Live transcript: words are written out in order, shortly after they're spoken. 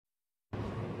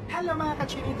Hello mga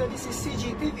kachinito, this is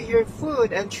C-Jhay TV, your food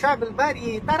and travel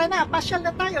buddy. Tara na, pasyal na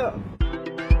tayo!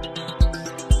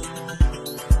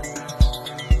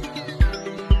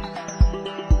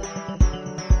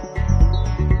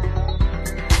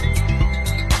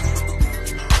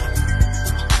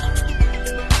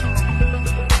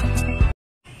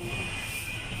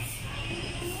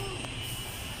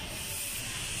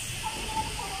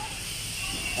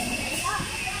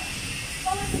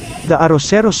 The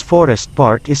Arroceros Forest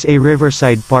Park is a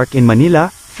riverside park in Manila,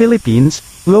 Philippines,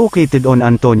 located on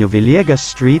Antonio Villegas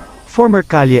Street, former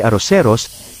Calle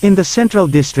Arroceros, in the Central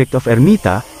District of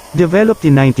Ermita. Developed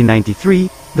in 1993,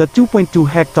 the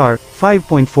 2.2-hectare,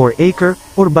 5.4-acre,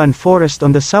 urban forest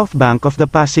on the south bank of the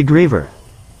Pasig River.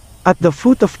 At the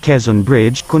foot of Quezon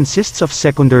Bridge consists of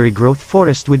secondary growth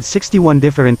forest with 61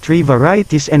 different tree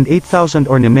varieties and 8,000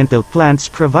 ornamental plants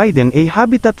providing a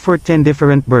habitat for 10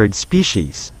 different bird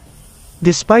species.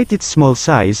 Despite its small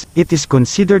size, it is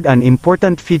considered an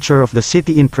important feature of the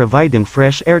city in providing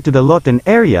fresh air to the Lawton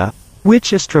area,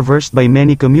 which is traversed by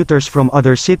many commuters from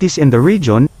other cities in the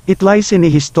region. It lies in a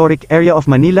historic area of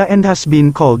Manila and has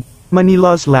been called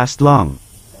Manila's last long.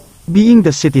 Being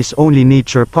the city's only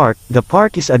nature park, the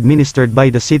park is administered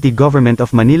by the city government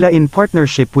of Manila in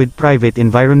partnership with private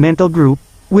environmental group,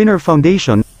 Winner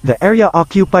Foundation. The area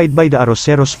occupied by the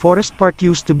Arroceros Forest Park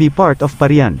used to be part of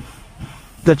Parian,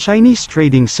 the Chinese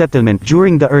trading settlement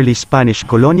during the early Spanish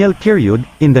colonial period.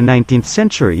 In the 19th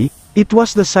century, it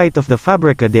was the site of the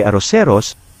Fábrica de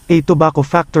Arroceros, a tobacco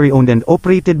factory owned and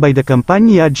operated by the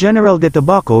Compañía General de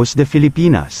Tabacos de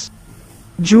Filipinas.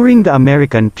 During the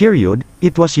American period,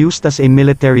 it was used as a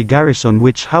military garrison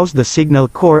which housed the Signal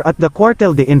Corps at the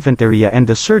Cuartel de Infantería and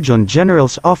the Surgeon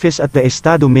General's office at the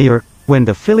Estado Mayor. When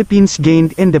the Philippines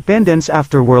gained independence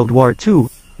after World War II,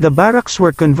 the barracks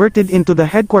were converted into the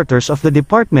headquarters of the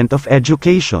Department of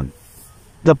Education.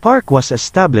 The park was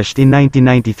established in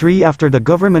 1993 after the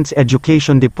government's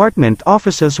education department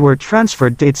offices were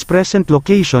transferred to its present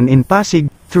location in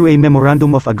Pasig, through a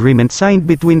memorandum of agreement signed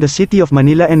between the City of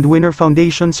Manila and Winner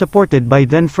Foundation supported by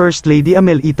then First Lady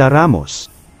Amelita Ramos.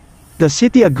 The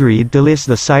city agreed to list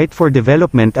the site for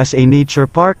development as a nature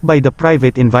park by the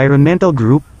private environmental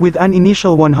group. With an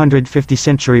initial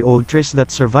 150-century-old trees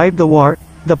that survived the war,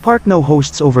 the park now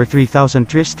hosts over 3,000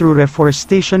 trees through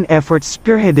reforestation efforts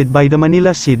spearheaded by the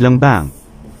Manila Seedling Bank.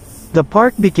 The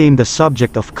park became the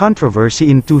subject of controversy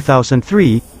in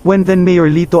 2003, when then Mayor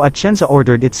Lito Atienza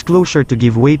ordered its closure to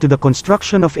give way to the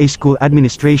construction of a school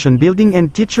administration building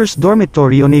and teachers'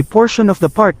 dormitory on a portion of the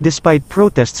park despite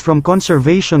protests from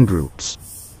conservation groups.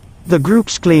 The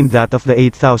groups claimed that of the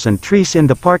 8,000 trees in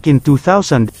the park in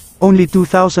 2000, only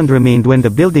 2,000 remained when the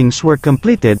buildings were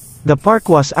completed. The park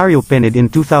was reopened in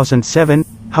 2007,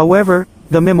 however,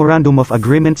 the memorandum of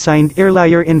agreement signed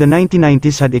earlier in the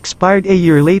 1990s had expired a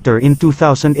year later in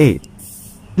 2008.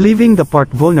 Leaving the park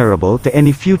vulnerable to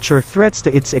any future threats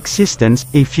to its existence.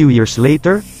 A few years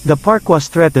later, the park was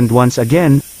threatened once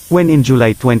again, when in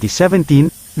July 2017,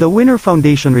 the Winner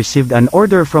Foundation received an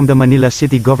order from the Manila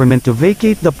city government to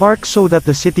vacate the park so that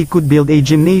the city could build a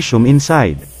gymnasium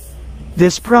inside.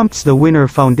 This prompts the Winner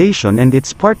Foundation and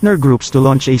its partner groups to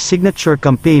launch a signature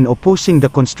campaign opposing the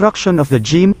construction of the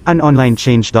gym. An online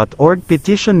change.org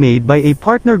petition made by a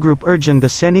partner group urging the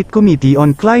Senate Committee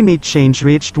on Climate Change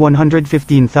reached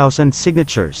 115,000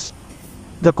 signatures.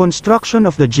 The construction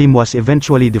of the gym was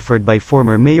eventually deferred by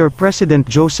former Mayor President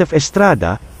Joseph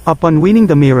Estrada. Upon winning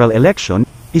the mayoral election,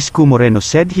 Isko Moreno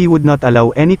said he would not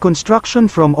allow any construction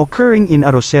from occurring in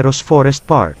Arroceros Forest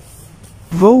Park,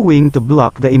 vowing to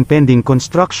block the impending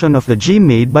construction of the gym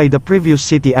made by the previous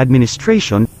city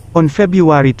administration. On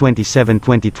February 27,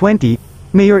 2020,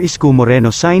 Mayor Isko Moreno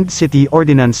signed City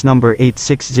Ordinance No.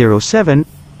 8607,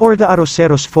 or the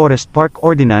Arroceros Forest Park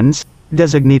Ordinance,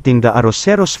 designating the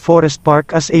Arroceros Forest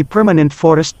Park as a permanent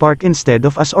forest park instead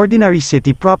of as ordinary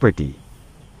city property.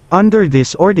 Under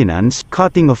this ordinance,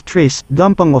 cutting of trees,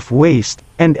 dumping of waste,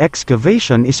 and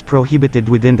excavation is prohibited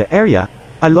within the area.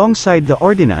 Alongside the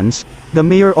ordinance, the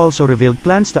mayor also revealed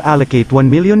plans to allocate 1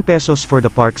 million pesos for the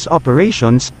park's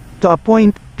operations, to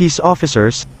appoint peace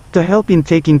officers to help in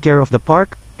taking care of the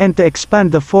park, and to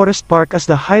expand the forest park as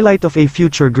the highlight of a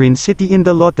future green city in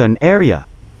the Lawton area.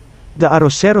 The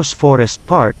Arroceros Forest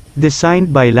Park,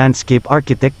 designed by landscape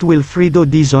architect Wilfrido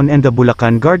Dizon and the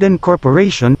Bulacan Garden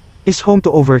Corporation, is home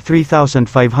to over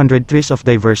 3,500 trees of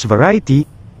diverse variety,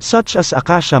 such as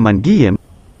Acacia mangiyem,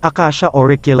 Acacia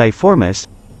auriculaeformis,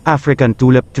 African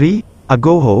tulip tree,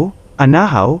 agoho,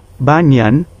 anahaw,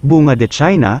 banyan, bunga de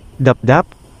China, dapdap,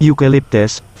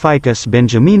 eucalyptus, Ficus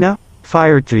benjamina,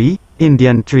 fire tree,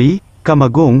 Indian tree,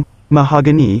 kamagong,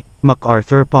 mahogany,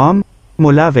 MacArthur palm,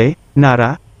 molave,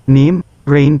 nara, neem,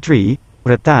 rain tree,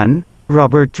 rattan,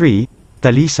 rubber tree,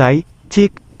 talisay,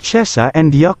 teak, chesa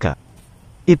and yucca.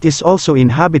 It is also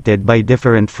inhabited by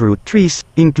different fruit trees,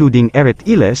 including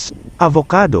eretiles,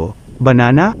 avocado,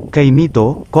 banana,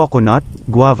 kaimito, coconut,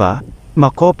 guava,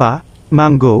 makopa,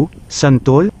 mango,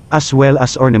 santol, as well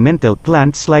as ornamental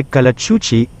plants like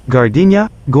calachuchi, gardenia,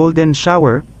 golden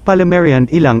shower, palmeria and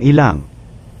ilang-ilang.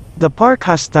 The park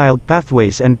has tiled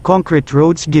pathways and concrete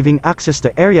roads giving access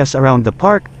to areas around the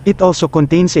park. It also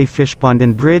contains a fish pond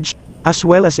and bridge, as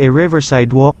well as a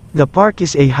riverside walk. The park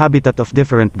is a habitat of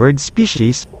different bird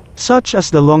species, such as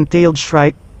the long-tailed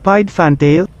shrike, pied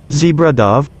fantail, zebra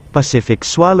dove, Pacific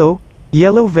swallow,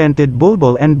 yellow-vented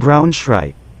bulbul and brown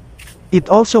shrike. It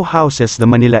also houses the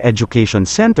Manila Education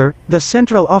Center, the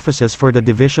central offices for the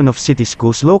Division of City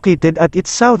Schools located at its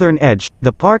southern edge.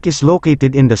 The park is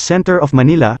located in the center of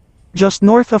Manila, just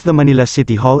north of the Manila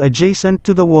City Hall adjacent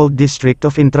to the walled district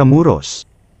of Intramuros.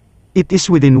 It is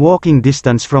within walking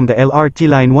distance from the LRT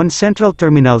Line 1 Central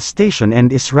Terminal Station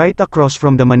and is right across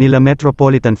from the Manila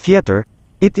Metropolitan Theater.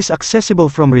 It is accessible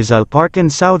from Rizal Park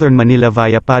and southern Manila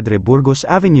via Padre Burgos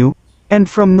Avenue, and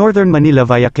from northern Manila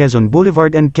via Quezon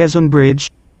Boulevard and Quezon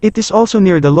Bridge. It is also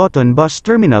near the Lawton Bus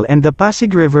Terminal and the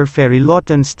Pasig River Ferry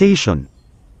Lawton Station.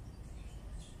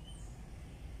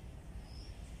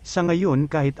 Sa ngayon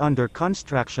kahit under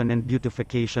construction and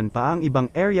beautification pa ang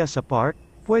ibang area sa park,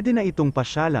 pwede na itong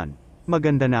pasyalan.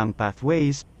 Maganda na ang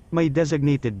pathways, may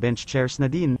designated bench chairs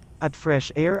na din, at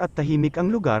fresh air at tahimik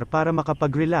ang lugar para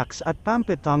makapag-relax at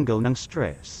pampatanggal ng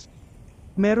stress.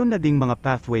 Meron na ding mga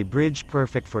pathway bridge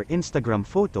perfect for Instagram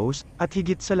photos, at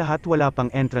higit sa lahat wala pang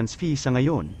entrance fee sa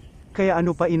ngayon. Kaya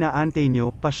ano pa inaantay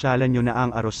nyo, pasyalan nyo na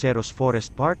ang Arroceros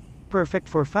Forest Park, perfect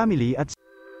for family at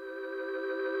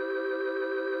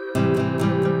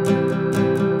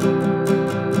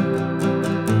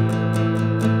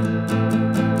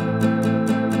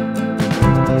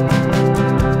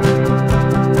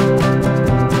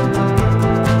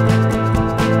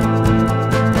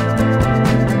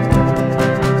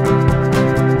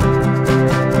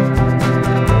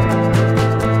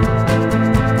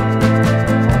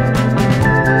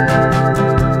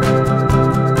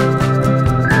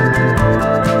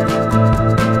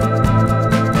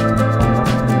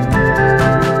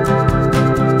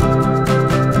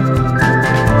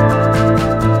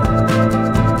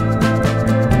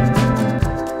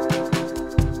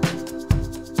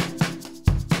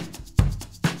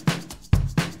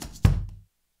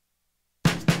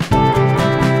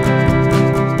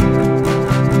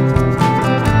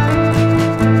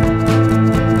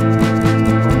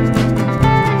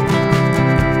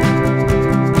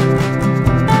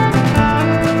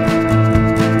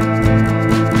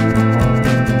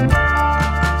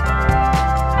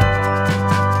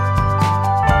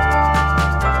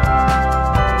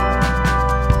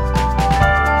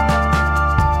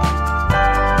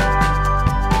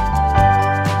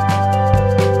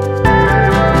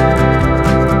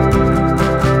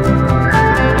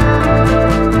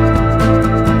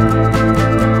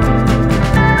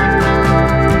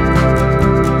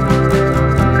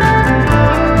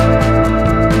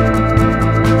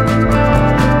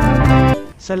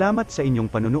Salamat sa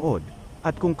inyong panunood.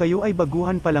 At kung kayo ay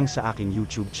baguhan pa lang sa aking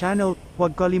YouTube channel,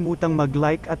 huwag kalimutang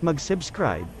mag-like at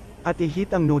mag-subscribe, at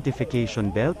i-hit ang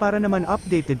notification bell para naman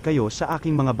updated kayo sa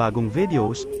aking mga bagong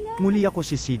videos. Muli ako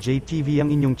si C-Jhay TV ang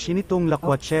inyong chinitong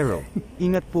lakwachero.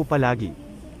 Ingat po palagi.